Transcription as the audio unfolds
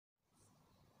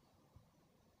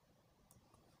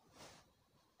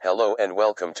Hello and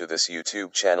welcome to this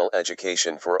YouTube channel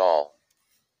Education for All.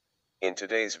 In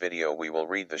today's video we will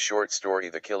read the short story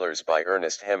The Killers by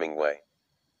Ernest Hemingway.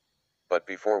 But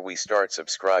before we start,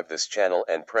 subscribe this channel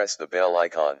and press the bell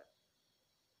icon.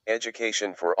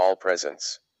 Education for All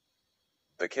presents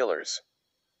The Killers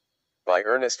by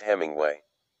Ernest Hemingway.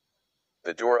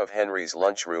 The door of Henry's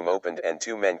lunchroom opened and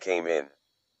two men came in.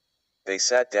 They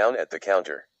sat down at the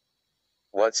counter.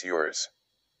 "What's yours?"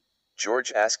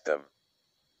 George asked them.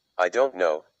 "I don't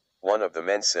know," one of the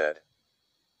men said.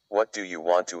 "What do you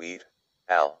want to eat,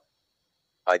 Al?"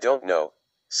 "I don't know,"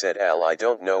 said Al. "I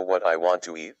don't know what I want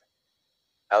to eat."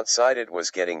 Outside it was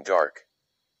getting dark.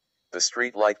 The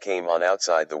street light came on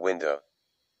outside the window.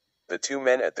 The two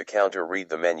men at the counter read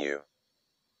the menu.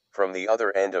 From the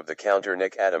other end of the counter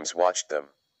Nick Adams watched them.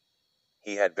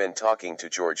 He had been talking to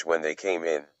George when they came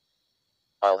in.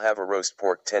 "I'll have a roast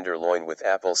pork tenderloin with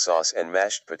applesauce and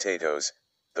mashed potatoes,"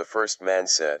 the first man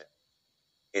said.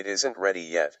 "It isn't ready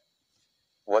yet."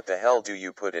 "What the hell do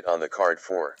you put it on the card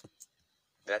for?"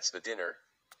 "That's the dinner,"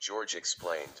 George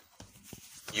explained.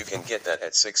 "You can get that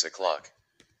at 6 o'clock.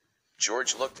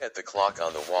 George looked at the clock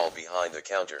on the wall behind the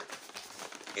counter.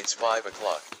 "It's 5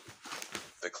 o'clock.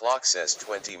 "The clock says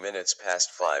 20 minutes past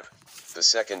 5, the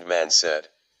second man said.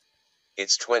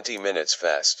 "It's 20 minutes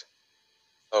fast."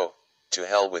 "Oh, to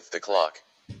hell with the clock,"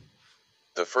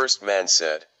 the first man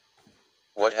said.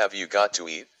 "What have you got to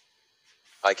eat?"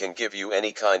 "I can give you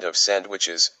any kind of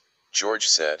sandwiches," George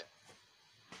said.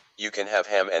 "You can have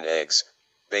ham and eggs,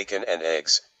 bacon and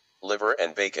eggs, liver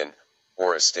and bacon,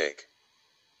 or a steak.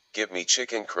 Give me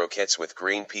chicken croquettes with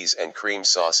green peas and cream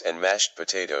sauce and mashed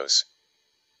potatoes.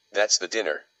 That's the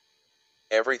dinner.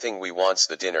 Everything we want's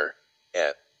the dinner,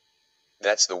 eh?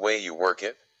 That's the way you work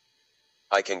it?"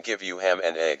 "I can give you ham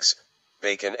and eggs,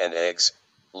 bacon and eggs,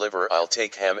 liver." "I'll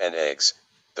take ham and eggs,"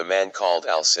 the man called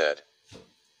Al said.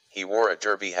 He wore a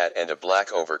derby hat and a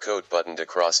black overcoat buttoned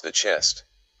across the chest.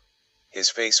 His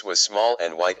face was small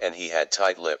and white and he had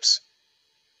tight lips.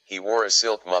 He wore a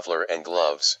silk muffler and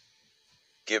gloves.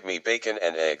 "Give me bacon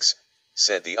and eggs,"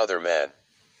 said the other man.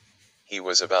 He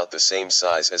was about the same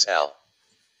size as Al.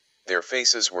 Their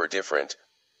faces were different,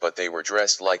 but they were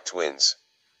dressed like twins.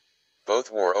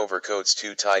 Both wore overcoats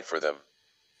too tight for them.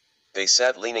 They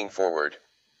sat leaning forward,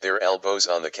 their elbows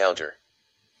on the counter.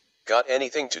 "Got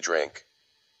anything to drink?"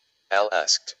 Al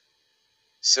asked.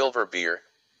 "Silver beer,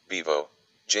 bevo,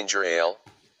 ginger ale,"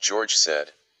 George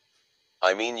said.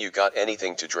 "I mean, you got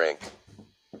anything to drink?"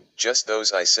 "Just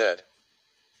those," I said.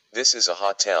 "This is a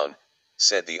hot town,"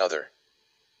 said the other.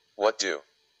 "What do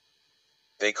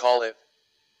they call it?"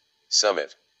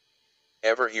 "Summit.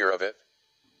 Ever hear of it?"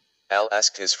 Al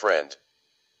asked his friend.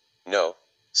 "No,"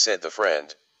 said the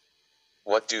friend.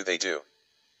 "What do they do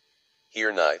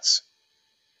here nights?"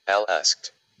 Al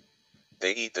asked.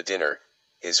 "They eat the dinner,"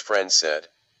 his friend said.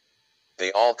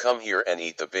 "They all come here and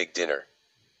eat the big dinner."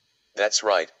 "That's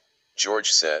right,"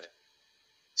 George said.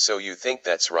 "So you think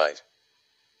that's right?"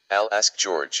 Al asked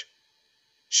George.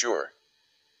 "Sure.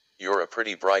 You're a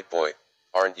pretty bright boy,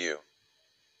 aren't you?"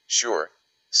 "Sure,"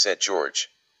 said George.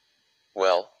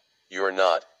 "Well, you're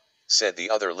not," said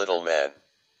the other little man.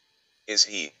 "Is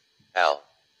he, Al?"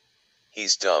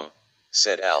 "He's dumb,"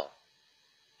 said Al.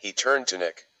 He turned to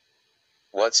Nick.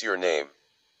 "What's your name?"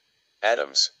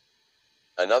 "Adams."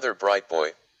 "Another bright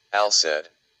boy," Al said.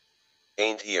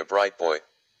 "Ain't he a bright boy,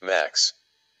 Max?"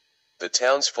 "The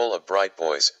town's full of bright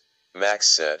boys," Max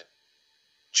said.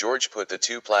 George put the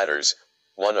two platters,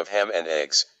 one of ham and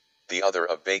eggs, the other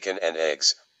of bacon and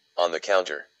eggs, on the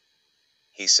counter.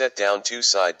 He set down two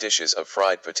side dishes of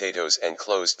fried potatoes and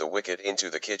closed the wicket into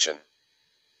the kitchen.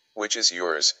 "Which is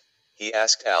yours?" he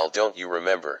asked Al. "Don't you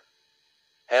remember?"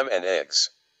 "Ham and eggs."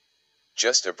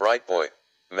 "Just a bright boy,"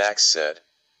 Max said.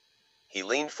 He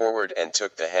leaned forward and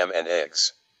took the ham and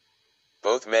eggs.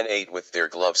 Both men ate with their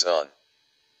gloves on.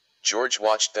 George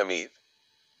watched them eat.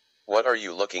 "What are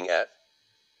you looking at?"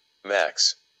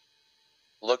 Max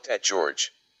looked at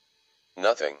George.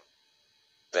 "Nothing."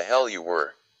 "The hell you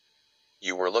were.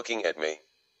 You were looking at me."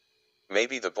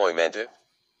 "Maybe the boy meant it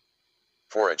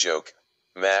for a joke,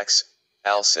 Max,"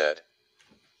 Al said.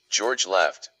 George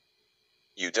laughed.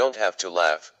 "You don't have to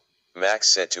laugh," Max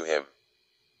said to him.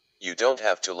 "You don't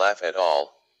have to laugh at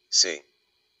all, see?"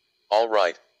 "All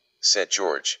right," said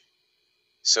George.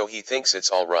 "So he thinks it's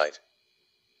all right."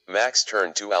 Max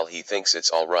turned to Al. "He thinks it's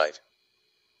all right.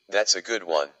 That's a good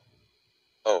one."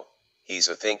 "Oh, he's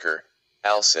a thinker,"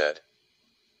 Al said.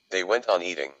 They went on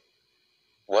eating.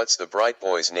 "What's the bright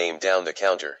boy's name down the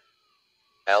counter?"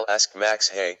 Al asked Max.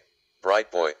 "Hey,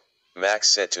 bright boy," Max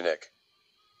said to Nick.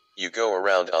 "You go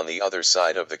around on the other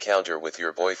side of the counter with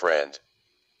your boyfriend."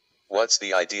 What's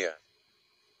the idea?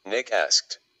 Nick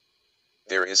asked.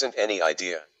 There isn't any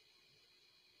idea.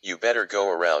 You better go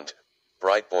around,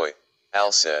 bright boy,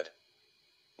 Al said.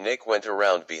 Nick went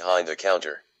around behind the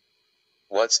counter.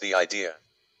 What's the idea?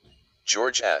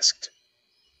 George asked.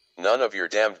 None of your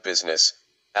damned business,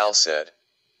 Al said.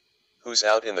 Who's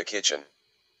out in the kitchen?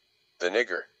 The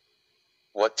nigger.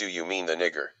 What do you mean the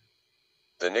nigger?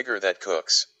 The nigger that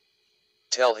cooks.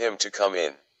 Tell him to come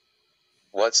in.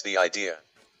 What's the idea?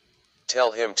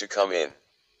 Tell him to come in.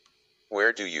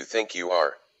 Where do you think you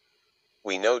are?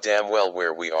 We know damn well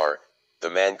where we are, the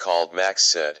man called Max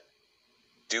said.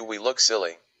 Do we look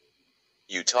silly?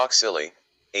 You talk silly,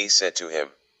 A said to him.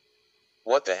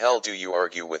 What the hell do you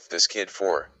argue with this kid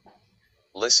for?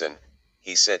 Listen,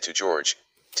 he said to George,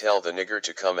 tell the nigger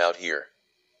to come out here.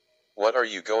 What are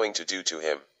you going to do to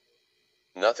him?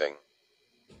 Nothing.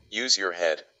 Use your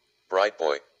head, bright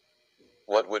boy.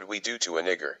 What would we do to a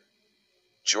nigger?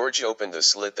 George opened the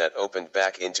slit that opened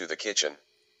back into the kitchen.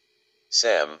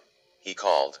 Sam, he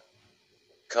called.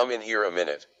 Come in here a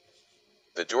minute.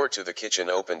 The door to the kitchen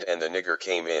opened and the nigger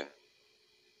came in.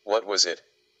 What was it?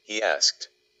 He asked.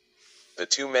 The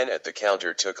two men at the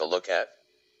counter took a look at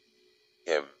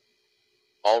him.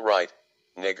 All right,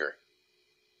 nigger.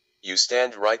 You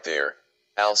stand right there,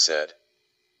 Al said.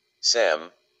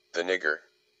 Sam, the nigger,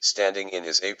 standing in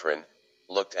his apron,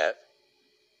 looked at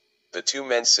the two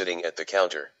men sitting at the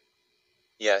counter.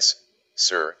 Yes,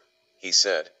 sir, he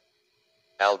said.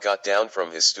 Al got down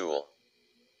from his stool.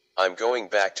 I'm going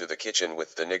back to the kitchen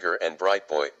with the nigger and bright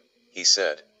boy, he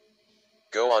said.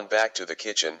 Go on back to the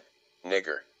kitchen,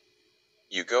 nigger.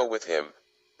 You go with him,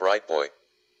 bright boy.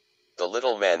 The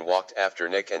little man walked after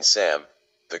Nick and Sam,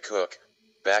 the cook,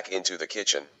 back into the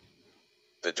kitchen.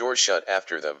 The door shut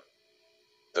after them.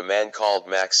 The man called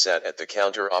Max sat at the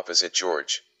counter opposite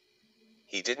George.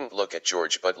 He didn't look at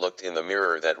George but looked in the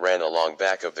mirror that ran along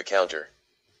back of the counter.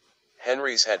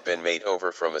 Henry's had been made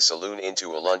over from a saloon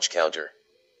into a lunch counter.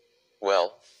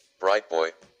 Well, bright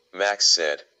boy, Max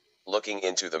said, looking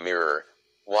into the mirror,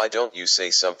 why don't you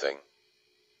say something?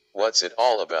 What's it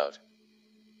all about?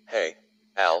 Hey,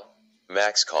 Al,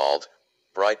 Max called,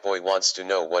 bright boy wants to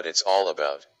know what it's all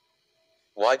about.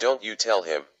 Why don't you tell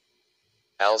him?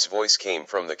 Al's voice came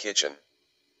from the kitchen.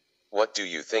 What do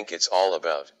you think it's all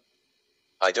about?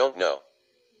 I don't know.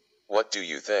 What do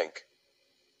you think?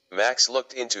 Max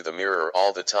looked into the mirror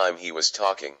all the time he was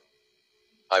talking.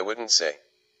 I wouldn't say.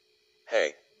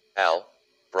 Hey, Al,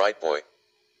 bright boy.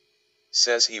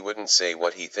 Says he wouldn't say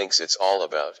what he thinks it's all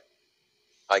about.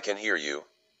 I can hear you,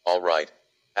 all right,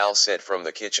 Al said from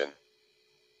the kitchen.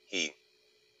 He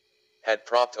had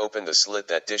propped open the slit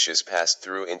that dishes passed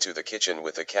through into the kitchen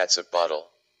with a catsup bottle.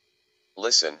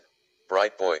 Listen,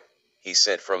 bright boy, he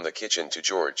said from the kitchen to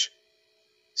George.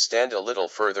 Stand a little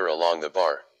further along the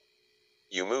bar.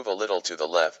 You move a little to the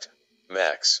left,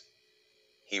 Max.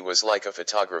 He was like a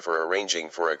photographer arranging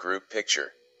for a group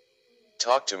picture.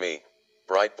 Talk to me,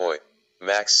 bright boy,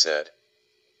 Max said.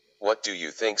 What do you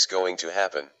think's going to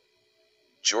happen?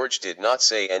 George did not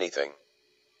say anything.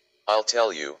 I'll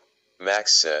tell you,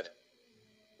 Max said.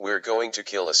 We're going to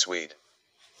kill a Swede.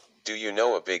 Do you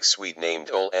know a big Swede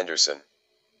named Ole Anderson?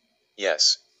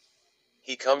 Yes.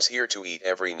 He comes here to eat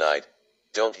every night,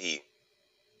 don't he?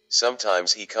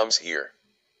 Sometimes he comes here.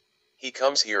 He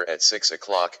comes here at 6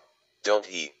 o'clock, don't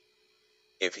he?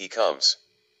 If he comes.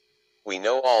 We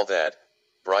know all that,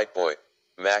 bright boy,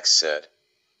 Max said.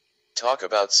 Talk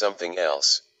about something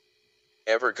else.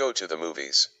 Ever go to the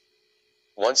movies?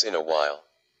 Once in a while.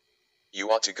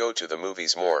 You ought to go to the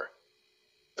movies more.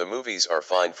 The movies are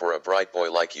fine for a bright boy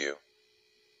like you.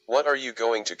 What are you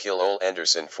going to kill Ole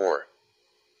Anderson for?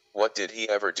 What did he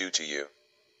ever do to you?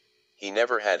 He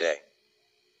never had a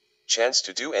chance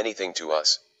to do anything to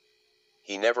us.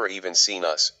 He never even seen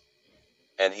us.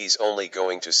 And he's only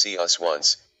going to see us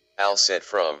once, Al said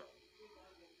from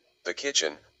the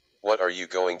kitchen. What are you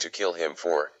going to kill him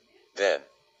for, then?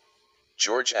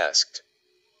 George asked.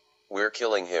 We're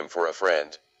killing him for a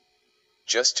friend.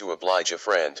 Just to oblige a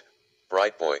friend,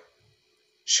 bright boy.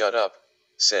 Shut up,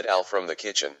 said Al from the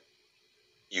kitchen.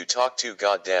 You talk too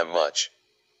goddamn much.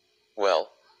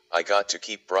 Well, I got to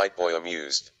keep bright boy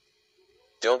amused.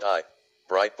 Don't I,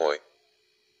 bright boy?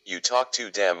 You talk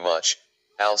too damn much,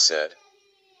 Al said.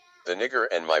 The nigger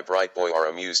and my bright boy are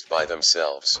amused by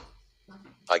themselves.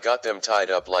 I got them tied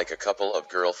up like a couple of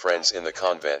girlfriends in the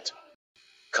convent.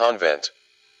 Convent.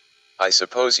 I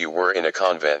suppose you were in a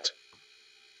convent.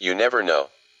 You never know.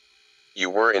 You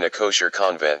were in a kosher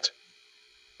convent.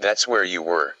 That's where you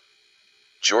were.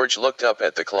 George looked up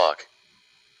at the clock.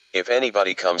 If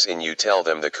anybody comes in, you tell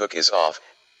them the cook is off,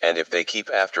 and if they keep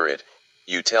after it,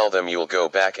 You tell them you'll go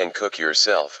back and cook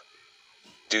yourself.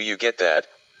 Do you get that,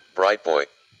 bright boy?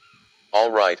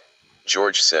 All right,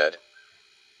 George said.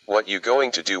 What you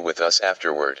going to do with us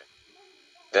afterward?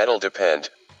 That'll depend,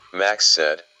 Max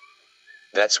said.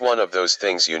 That's one of those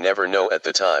things you never know at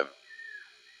the time.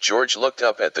 George looked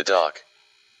up at the dock.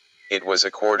 It was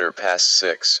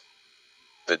 6:15.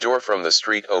 The door from the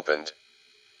street opened.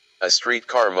 A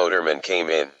streetcar motorman came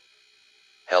in.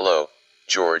 Hello,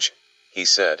 George, he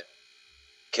said.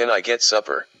 Can I get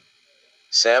supper?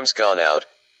 Sam's gone out,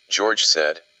 George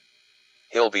said.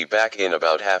 He'll be back in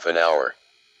about half an hour.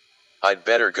 I'd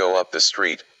better go up the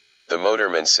street, the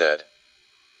motorman said.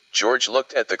 George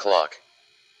looked at the clock.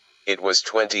 It was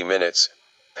 20 minutes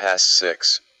past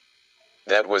 6.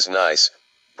 That was nice,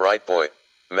 bright boy,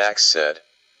 Max said.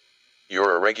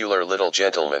 You're a regular little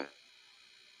gentleman.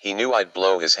 He knew I'd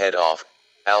blow his head off,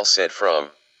 Al said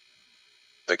from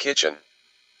the kitchen.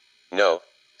 No,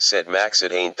 said Max,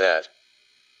 it ain't that.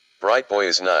 Bright boy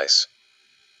is nice.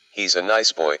 He's a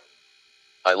nice boy.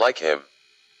 I like him.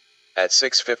 At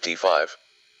 6:55.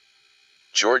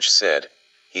 George said,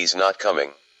 he's not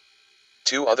coming.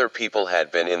 Two other people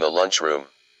had been in the lunchroom.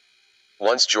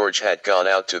 Once George had gone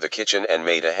out to the kitchen and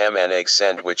made a ham and egg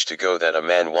sandwich to go that a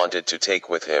man wanted to take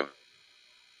with him.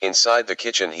 Inside the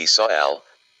kitchen he saw Al,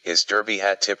 his derby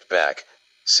hat tipped back,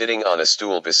 sitting on a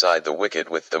stool beside the wicket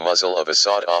with the muzzle of a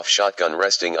sawed-off shotgun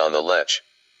resting on the ledge.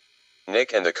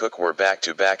 Nick and the cook were back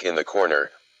to back in the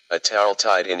corner, a towel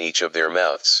tied in each of their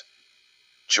mouths.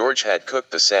 George had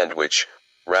cooked the sandwich,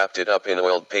 wrapped it up in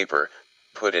oiled paper,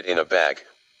 put it in a bag,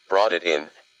 brought it in,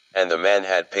 and the man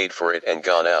had paid for it and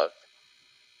gone out.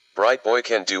 Bright boy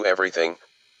can do everything,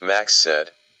 Max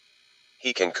said.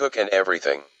 He can cook and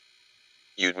everything.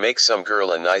 You'd make some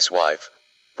girl a nice wife,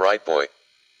 bright boy.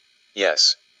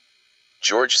 Yes.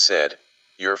 George said,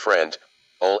 your friend,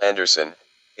 Ole Anderson,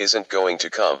 isn't going to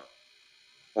come.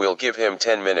 We'll give him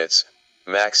 10 minutes,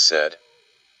 Max said.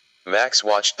 Max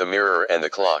watched the mirror and the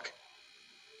clock.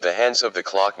 The hands of the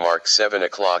clock marked 7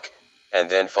 o'clock, and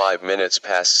then 5 minutes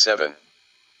past 7.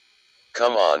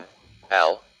 Come on,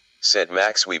 Al, said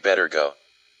Max, we better go.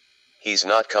 He's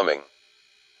not coming.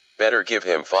 Better give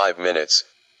him 5 minutes,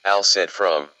 Al said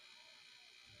from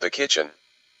the kitchen.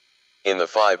 In the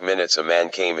 5 minutes a man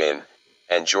came in,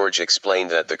 and George explained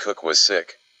that the cook was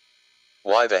sick.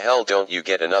 Why the hell don't you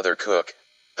get another cook?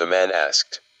 The man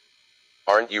asked.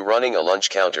 Aren't you running a lunch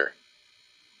counter?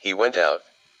 He went out.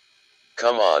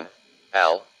 Come on,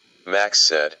 Al, Max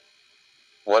said.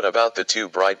 What about the two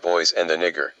bright boys and the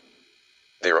nigger?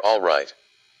 They're all right.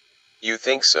 You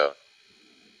think so?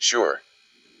 Sure.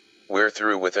 We're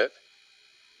through with it?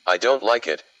 I don't like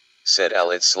it, said Al,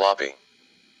 it's sloppy.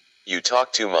 You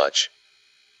talk too much.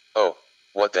 Oh,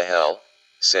 what the hell,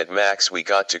 said Max, we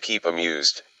got to keep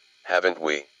amused, haven't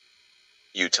we?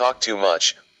 You talk too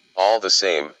much, all the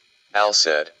same, Al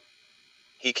said.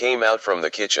 He came out from the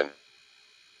kitchen.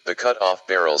 The cut-off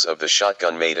barrels of the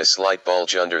shotgun made a slight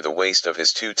bulge under the waist of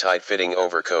his too tight-fitting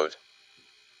overcoat.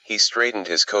 He straightened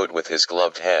his coat with his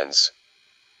gloved hands.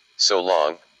 So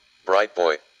long, bright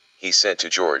boy, he said to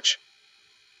George.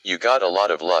 You got a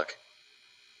lot of luck.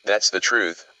 That's the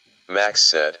truth, Max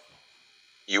said.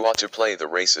 You ought to play the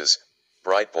races,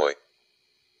 bright boy.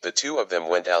 The two of them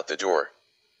went out the door.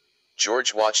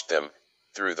 George watched them,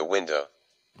 through the window,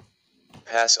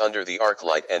 pass under the arc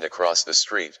light and across the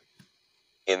street.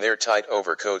 In their tight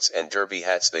overcoats and derby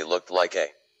hats they looked like a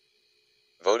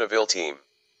vaudeville team.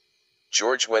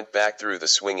 George went back through the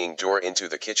swinging door into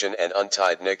the kitchen and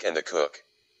untied Nick and the cook.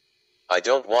 I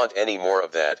don't want any more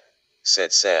of that,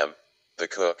 said Sam, the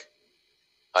cook.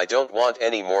 I don't want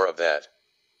any more of that.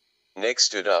 Nick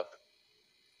stood up.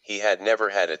 He had never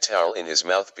had a towel in his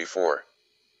mouth before.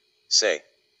 Say,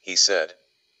 he said.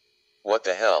 What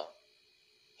the hell?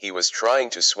 He was trying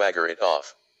to swagger it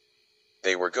off.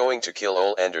 They were going to kill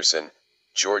Ole Anderson,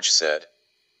 George said.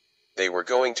 They were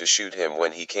going to shoot him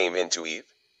when he came in to eat.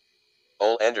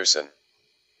 Ole Anderson?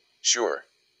 Sure.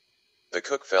 The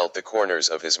cook felt the corners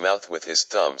of his mouth with his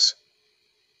thumbs.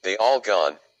 They all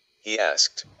gone? He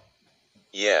asked.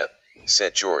 Yeah,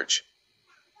 said George.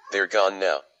 They're gone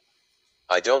now.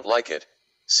 I don't like it,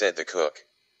 said the cook.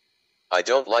 I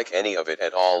don't like any of it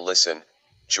at all. Listen,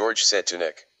 George said to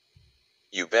Nick.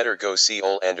 You better go see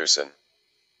Ole Anderson.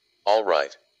 All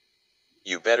right.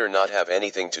 You better not have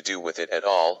anything to do with it at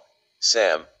all,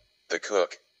 Sam, the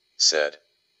cook, said.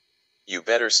 You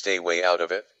better stay way out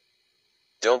of it.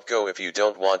 Don't go if you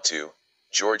don't want to,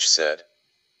 George said.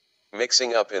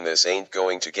 Mixing up in this ain't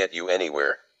going to get you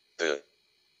anywhere, the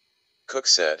cook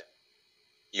said.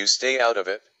 You stay out of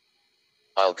it.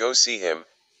 I'll go see him,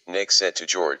 Nick said to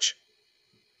George.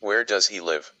 Where does he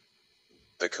live?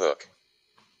 The cook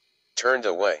turned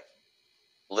away.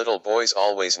 Little boys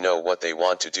always know what they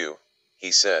want to do,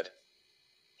 he said.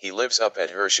 He lives up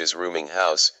at Hirsch's rooming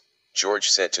house, George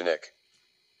said to Nick.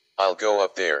 I'll go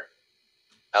up there.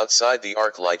 Outside, the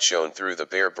arc light shone through the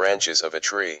bare branches of a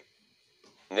tree.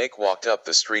 Nick walked up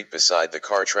the street beside the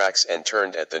car tracks and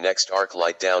turned at the next arc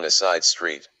light down a side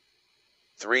street.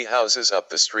 3 houses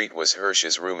up the street was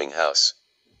Hirsch's rooming house.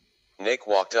 Nick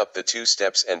walked up the 2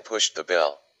 steps and pushed the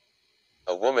bell.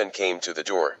 A woman came to the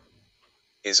door.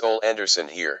 Is Ole Anderson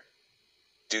here?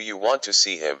 Do you want to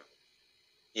see him?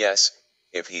 Yes,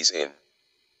 if he's in.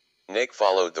 Nick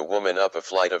followed the woman up a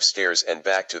flight of stairs and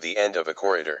back to the end of a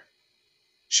corridor.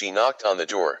 She knocked on the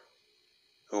door.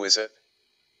 Who is it?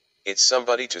 It's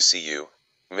somebody to see you,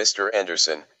 Mr.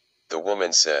 Anderson, the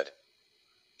woman said.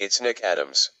 It's Nick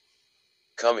Adams.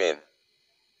 Come in.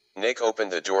 Nick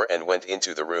opened the door and went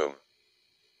into the room.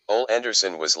 Ole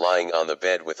Anderson was lying on the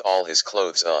bed with all his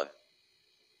clothes on.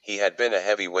 He had been a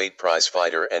heavyweight prize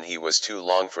fighter and he was too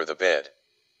long for the bed.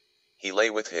 He lay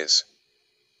with his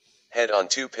head on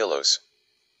 2 pillows.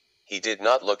 He did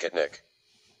not look at Nick.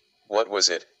 What was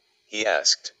it? He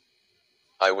asked.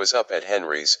 I was up at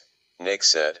Henry's, Nick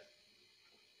said.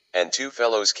 And 2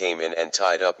 fellows came in and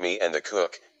tied up me and the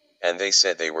cook, and they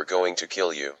said they were going to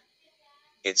kill you.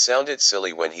 It sounded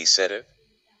silly when he said it.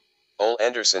 Ole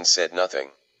Anderson said nothing.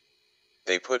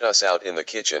 They put us out in the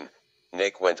kitchen,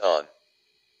 Nick went on.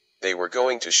 They were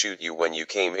going to shoot you when you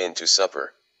came in to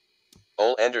supper.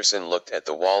 Ole Anderson looked at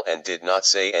the wall and did not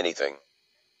say anything.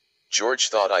 George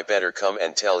thought I better come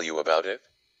and tell you about it.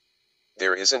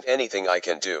 There isn't anything I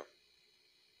can do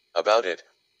about it,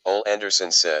 Ole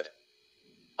Anderson said.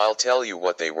 I'll tell you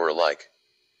what they were like.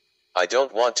 I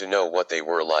don't want to know what they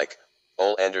were like,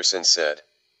 Ole Anderson said.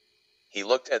 He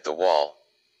looked at the wall.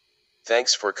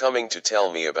 Thanks for coming to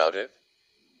tell me about it.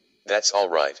 That's all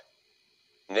right.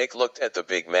 Nick looked at the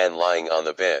big man lying on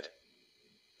the bed.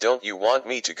 Don't you want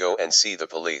me to go and see the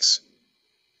police?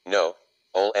 No,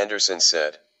 Ole Anderson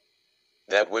said.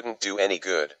 That wouldn't do any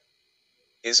good.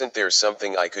 Isn't there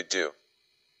something I could do?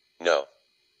 No.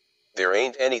 There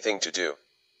ain't anything to do.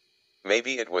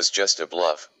 Maybe it was just a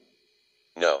bluff.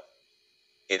 No.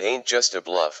 It ain't just a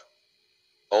bluff.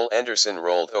 Ole Anderson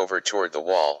rolled over toward the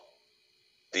wall.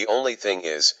 The only thing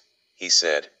is, he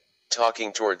said,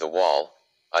 talking toward the wall,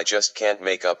 I just can't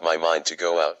make up my mind to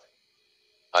go out.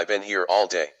 I been here all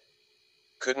day.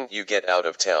 Couldn't you get out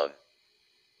of town?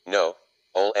 No,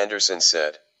 Ole Anderson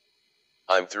said.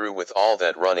 I'm through with all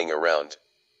that running around.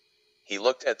 He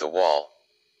looked at the wall.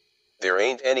 There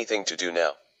ain't anything to do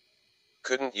now.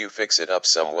 Couldn't you fix it up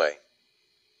some way?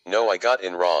 No, I got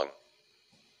in wrong.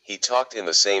 He talked in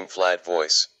the same flat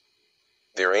voice.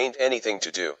 There ain't anything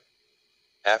to do.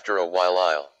 After a while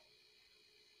I'll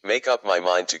make up my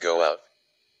mind to go out.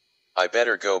 I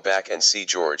better go back and see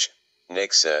George,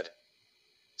 Nick said.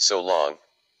 So long,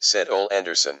 said Ole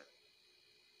Anderson.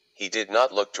 He did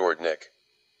not look toward Nick.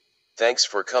 Thanks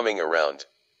for coming around.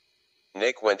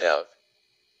 Nick went out.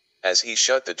 As he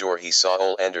shut the door he saw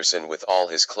Ole Anderson with all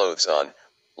his clothes on,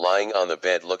 lying on the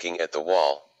bed looking at the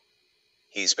wall.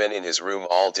 He's been in his room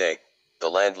all day, the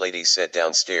landlady said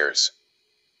downstairs.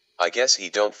 I guess he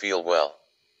don't feel well.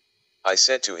 I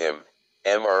said to him,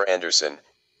 Mr. Anderson,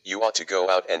 you ought to go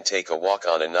out and take a walk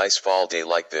on a nice fall day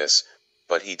like this,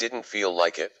 but he didn't feel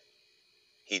like it.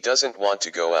 He doesn't want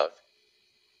to go out.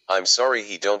 I'm sorry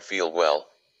he don't feel well,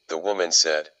 the woman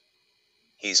said.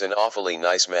 He's an awfully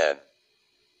nice man.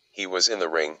 He was in the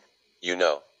ring, you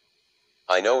know.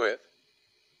 I know it.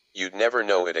 You'd never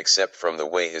know it except from the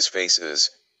way his face is,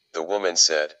 the woman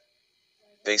said.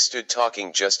 They stood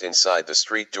talking just inside the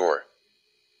street door.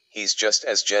 He's just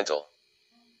as gentle.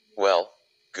 Well,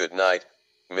 good night,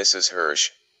 Mrs.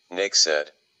 Hirsch, Nick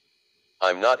said.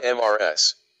 I'm not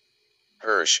Mrs.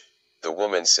 Hirsch, the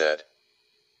woman said.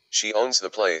 She owns the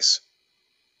place.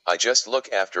 I just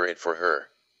look after it for her.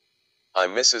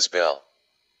 I'm Mrs. Bell.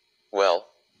 Well,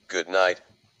 good night,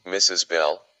 Mrs.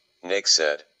 Bell, Nick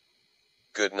said.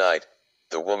 Good night,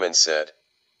 the woman said.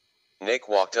 Nick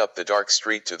walked up the dark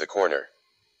street to the corner.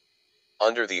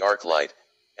 Under the arc light,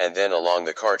 and then along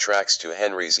the car tracks to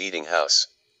Henry's eating house.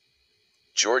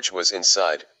 George was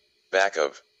inside, back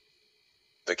of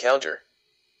the counter.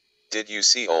 Did you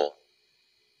see Ole?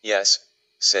 Yes,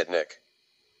 said Nick.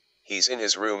 He's in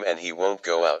his room and he won't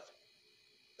go out.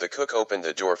 The cook opened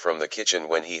the door from the kitchen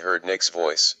when he heard Nick's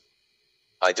voice.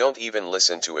 I don't even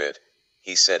listen to it,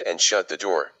 he said and shut the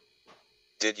door.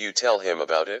 Did you tell him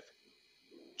about it?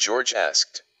 George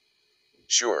asked.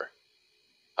 Sure.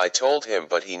 I told him,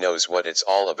 but he knows what it's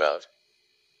all about.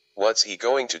 What's he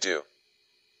going to do?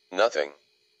 Nothing.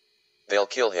 They'll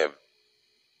kill him.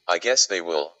 I guess they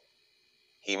will.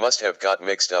 He must have got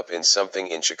mixed up in something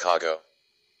in Chicago.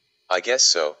 I guess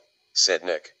so, said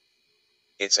Nick.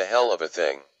 It's a hell of a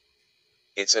thing.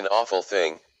 It's an awful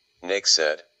thing, Nick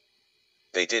said.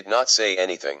 They did not say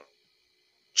anything.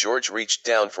 George reached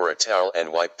down for a towel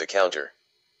and wiped the counter.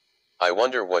 I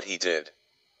wonder what he did.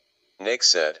 Nick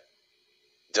said.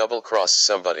 Double-cross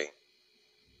somebody.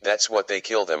 That's what they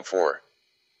kill them for.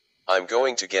 I'm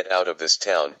going to get out of this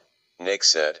town, Nick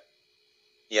said.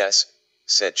 Yes,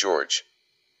 said George.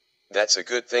 That's a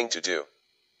good thing to do.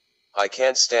 I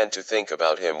can't stand to think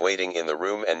about him waiting in the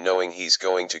room and knowing he's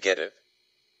going to get it.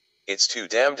 It's too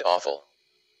damned awful.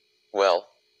 Well,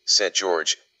 said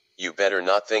George, you better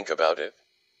not think about it.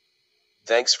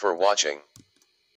 Thanks for watching.